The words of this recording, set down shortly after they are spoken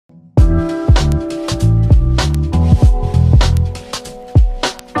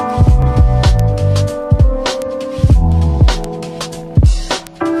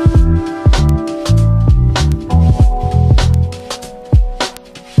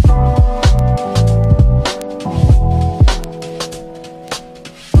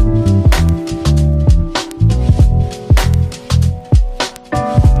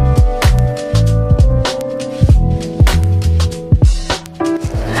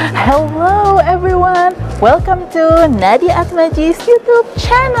Hello everyone! Welcome to Nadia Atmaji's YouTube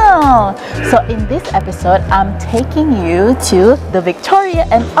channel! So in this episode, I'm taking you to the Victoria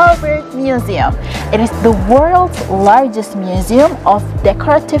and Albert Museum. It is the world's largest museum of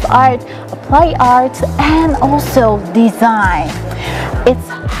decorative art, applied arts, and also design. It's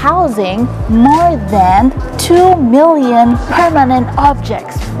housing more than 2 million permanent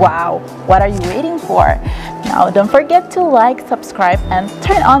objects. Wow! What are you waiting for? Now, don't forget to like, subscribe, and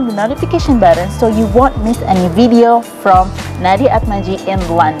turn on the notification button so you won't miss any video from Nadia Atmaji in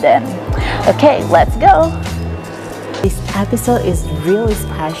London. Okay, let's go! This episode is really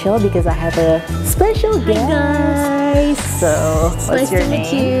special because I have a special guest. Hi guys! So, what's your name? Nice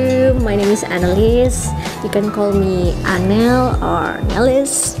to meet you. My name is Anelies. You can call me Anel or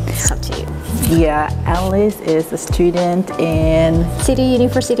Anelies. It's up to you. Yeah, Alice is a student in City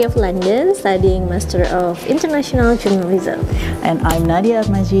University of London, studying Master of International Journalism. And I'm Nadia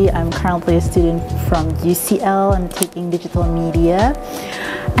Atmaji. I'm currently a student from UCL. I'm taking digital media.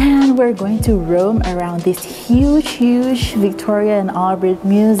 And we're going to roam around this huge Victoria and Albert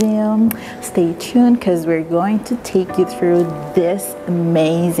Museum. Stay tuned because we're going to take you through this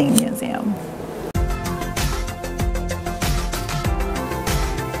amazing museum.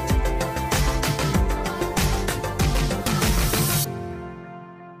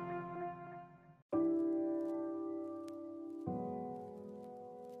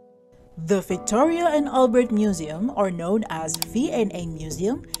 The Victoria and Albert Museum, or known as V&A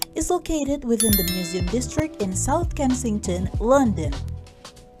Museum, is located within the Museum District in South Kensington, London.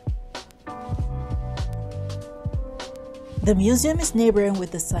 The museum is neighboring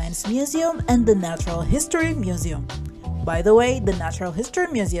with the Science Museum and the Natural History Museum. By the way, the Natural History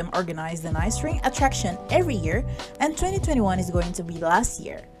Museum organized an ice rink attraction every year, and 2021 is going to be last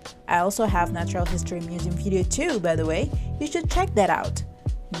year. I also have Natural History Museum video too, by the way. You should check that out.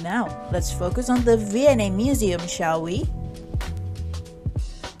 Now, let's focus on the V&A Museum, shall we?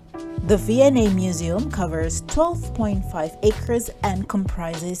 The V&A Museum covers 12.5 acres and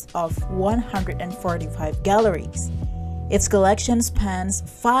comprises of 145 galleries. Its collection spans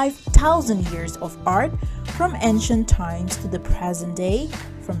 5,000 years of art from ancient times to the present day,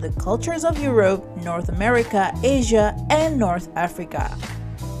 from the cultures of Europe, North America, Asia, and North Africa.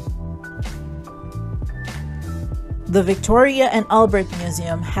 The Victoria and Albert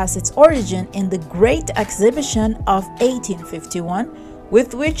Museum has its origin in the Great Exhibition of 1851,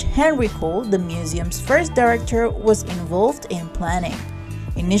 with which Henry Cole, the museum's first director, was involved in planning.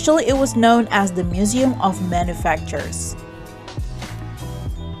 Initially, it was known as the Museum of Manufactures.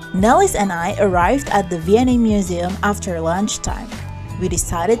 Nellis and I arrived at the V&A Museum after lunchtime. We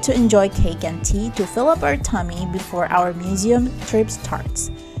decided to enjoy cake and tea to fill up our tummy before our museum trip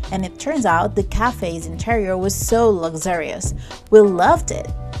starts. And it turns out the cafe's interior was so luxurious. We loved it.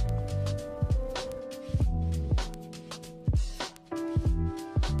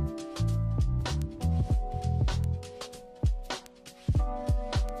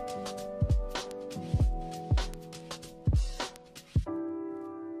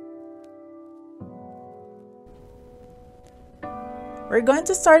 We're going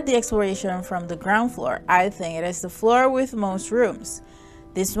to start the exploration from the ground floor. I think it is the floor with most rooms.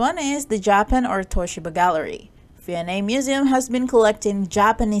 This one is the Japan or Toshiba Gallery. V&A Museum has been collecting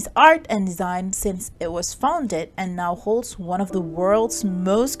Japanese art and design since it was founded and now holds one of the world's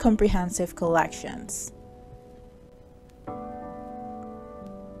most comprehensive collections.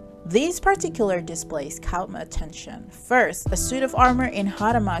 These particular displays caught my attention. First, a suit of armor in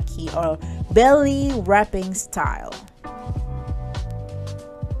haramaki or belly wrapping style.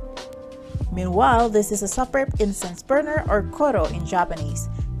 Meanwhile, this is a superb incense burner or koro in Japanese.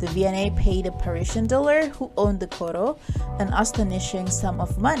 The V&A paid a Parisian dealer who owned the koro an astonishing sum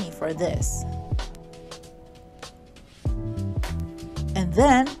of money for this. And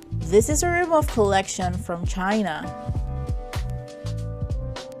then, this is a room of collection from China.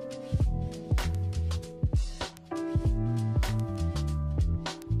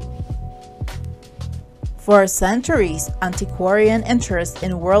 For centuries, antiquarian interest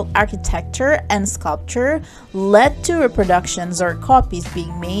in world architecture and sculpture led to reproductions or copies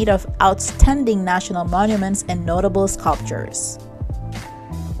being made of outstanding national monuments and notable sculptures.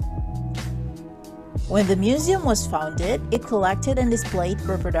 When the museum was founded, it collected and displayed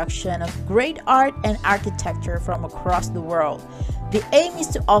reproduction of great art and architecture from across the world. The aim is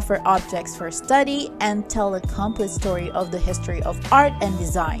to offer objects for study and tell a complete story of the history of art and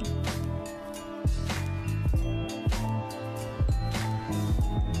design.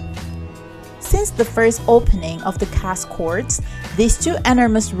 Since the first opening of the cast courts, these two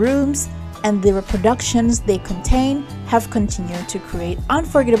enormous rooms and the reproductions they contain have continued to create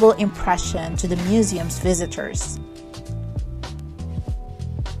unforgettable impression to the museum's visitors.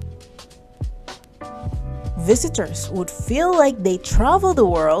 Visitors would feel like they travel the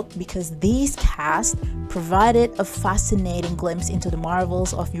world because these casts provided a fascinating glimpse into the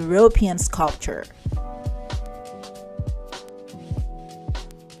marvels of European sculpture.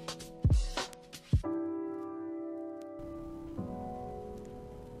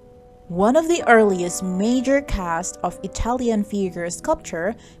 One of the earliest major casts of Italian figure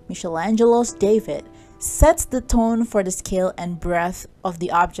sculpture, Michelangelo's David, sets the tone for the scale and breadth of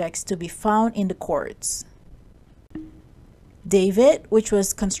the objects to be found in the courts. David, which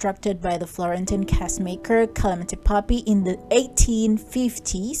was constructed by the Florentine castmaker Clemente Papi in the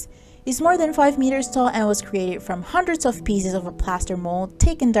 1850s, is more than 5 meters tall and was created from hundreds of pieces of a plaster mold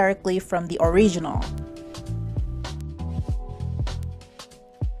taken directly from the original.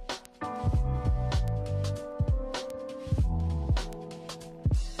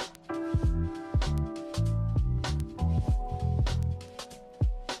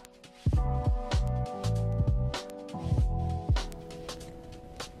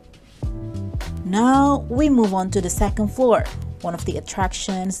 Now we move on to the second floor. One of the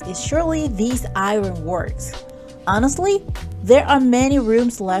attractions is surely these ironworks. Honestly, there are many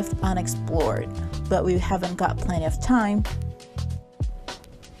rooms left unexplored, but we haven't got plenty of time.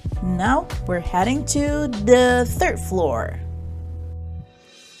 Now we're heading to the third floor.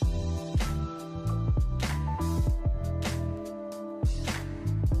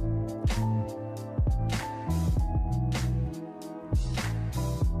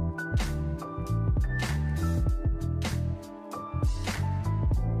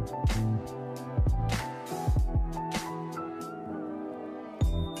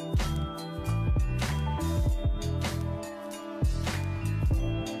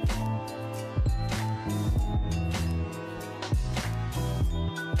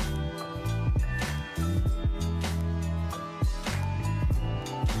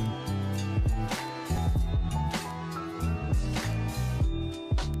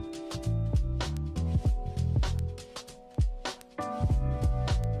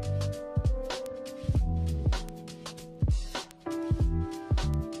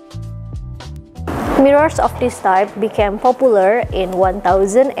 Mirrors of this type became popular in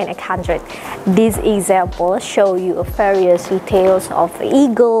 1800. These examples show you various details of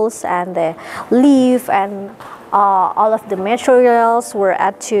eagles and the leaf, and all of the materials were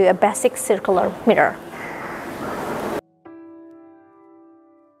added to a basic circular mirror.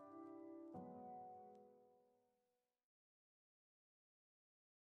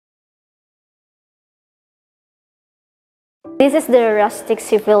 This is the rustic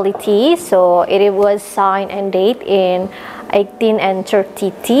civility, so it was signed and dated in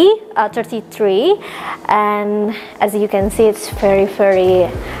 1833, and as you can see, it's very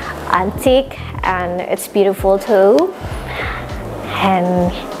antique and it's beautiful too.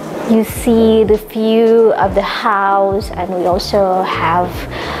 And you see the view of the house, and we also have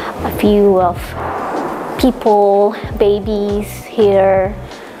a view of people, babies here.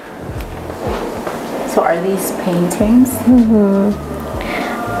 So are these paintings?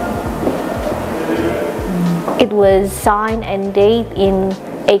 It was signed and dated in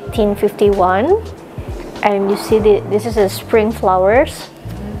 1851, and you see this is a spring flowers,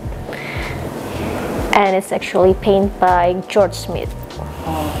 and it's actually painted by George Smith.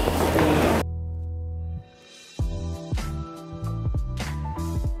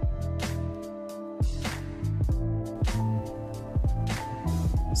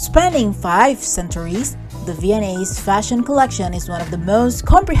 Spanning 5 centuries, the V&A's fashion collection is one of the most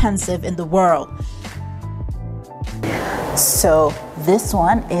comprehensive in the world. So this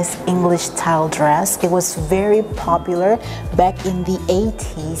one is English style dress. It was very popular back in the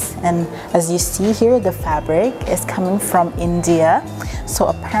 80s, and as you see here, the fabric is coming from India. So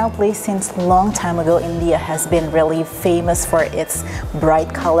apparently since a long time ago, India has been really famous for its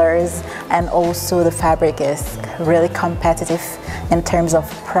bright colors, and also the fabric is really competitive in terms of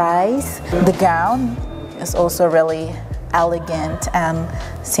price. The gown is also really elegant and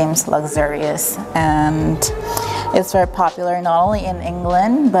seems luxurious, and it's very popular not only in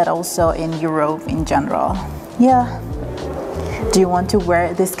England but also in Europe in general. Yeah. Do you want to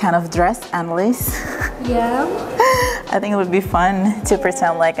wear this kind of dress, Anelies? Yeah. I think it would be fun to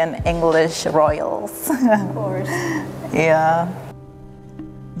pretend like an English royals. Of course. Yeah.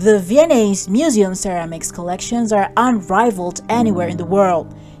 The V&A's museum ceramics collections are unrivaled anywhere in the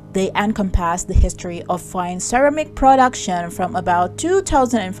world. They encompass the history of fine ceramic production from about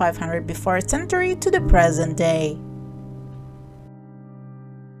 2500 before century to the present day.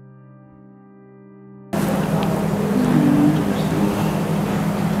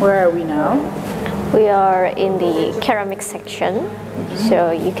 Where are we now? We are in the ceramic section,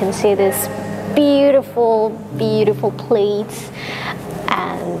 so you can see this beautiful, beautiful plates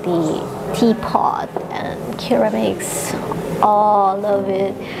and the teapot and ceramics, all of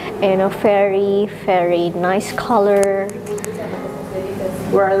it in a very, very nice color.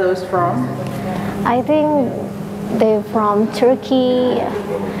 Where are those from? I think they're from Turkey,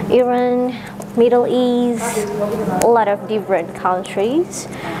 Iran, Middle East, a lot of different countries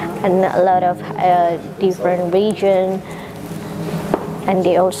and a lot of different regions, and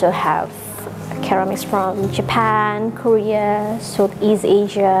they also have ceramics from Japan, Korea, Southeast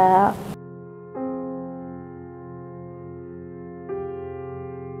Asia.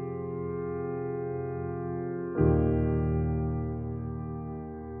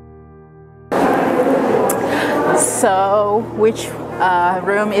 So, which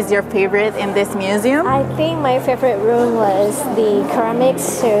room is your favorite in this museum? I think my favorite room was the ceramics,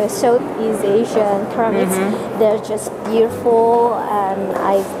 Southeast Asian ceramics. They're just beautiful, and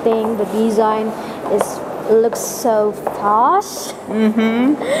I think the design looks so posh.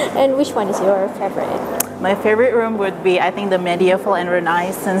 And which one is your favorite? My favorite room would be, I think, the medieval and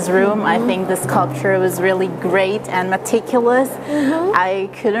Renaissance room. I think the sculpture was really great and meticulous. I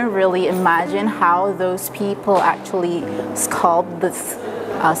couldn't really imagine how those people actually sculpt this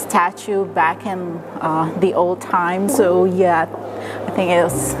statue back in the old times. So yeah, I think it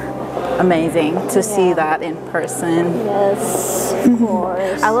was amazing to see that in person. Yes, of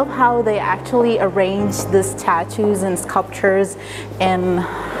course. I love how they actually arrange the statues and sculptures in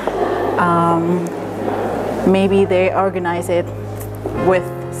maybe they organize it with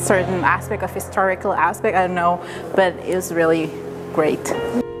certain aspect of historical aspect, I don't know, but it was really great.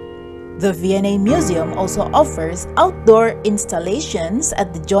 The V&A Museum also offers outdoor installations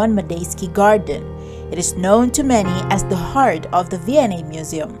at the John Madejski Garden. It is known to many as the heart of the V&A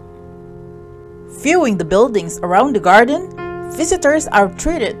Museum. Viewing the buildings around the garden, visitors are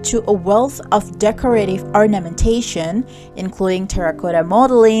treated to a wealth of decorative ornamentation, including terracotta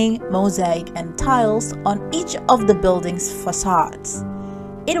modeling, mosaic, and tiles on each of the building's facades.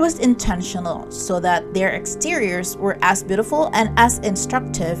 It was intentional so that their exteriors were as beautiful and as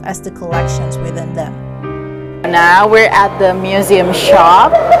instructive as the collections within them. Now we're at the museum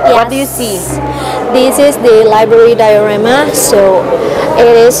shop. Yes. What do you see? This is the library diorama, so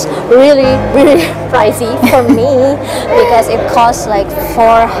it is really, really pricey for me because it costs like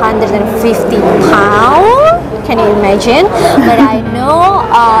 450 pounds. Can you imagine? But I know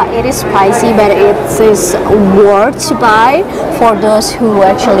it is pricey, but it is worth to buy for those who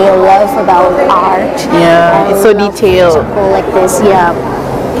actually love about art. Yeah, it's so detailed. So cool like this, yeah.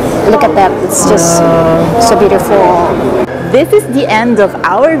 Look at that, it's just so beautiful. This is the end of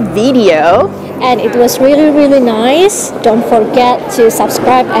our video. And it was really, really nice. Don't forget to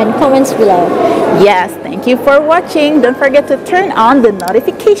subscribe and comment below. Yes, thank you for watching. Don't forget to turn on the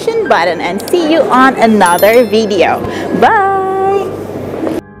notification button and see you on another video. Bye!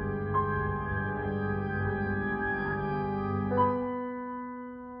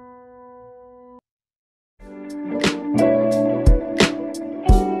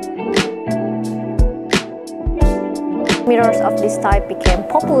 Mirrors of this type became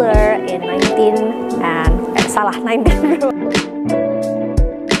popular in 19 and salah 19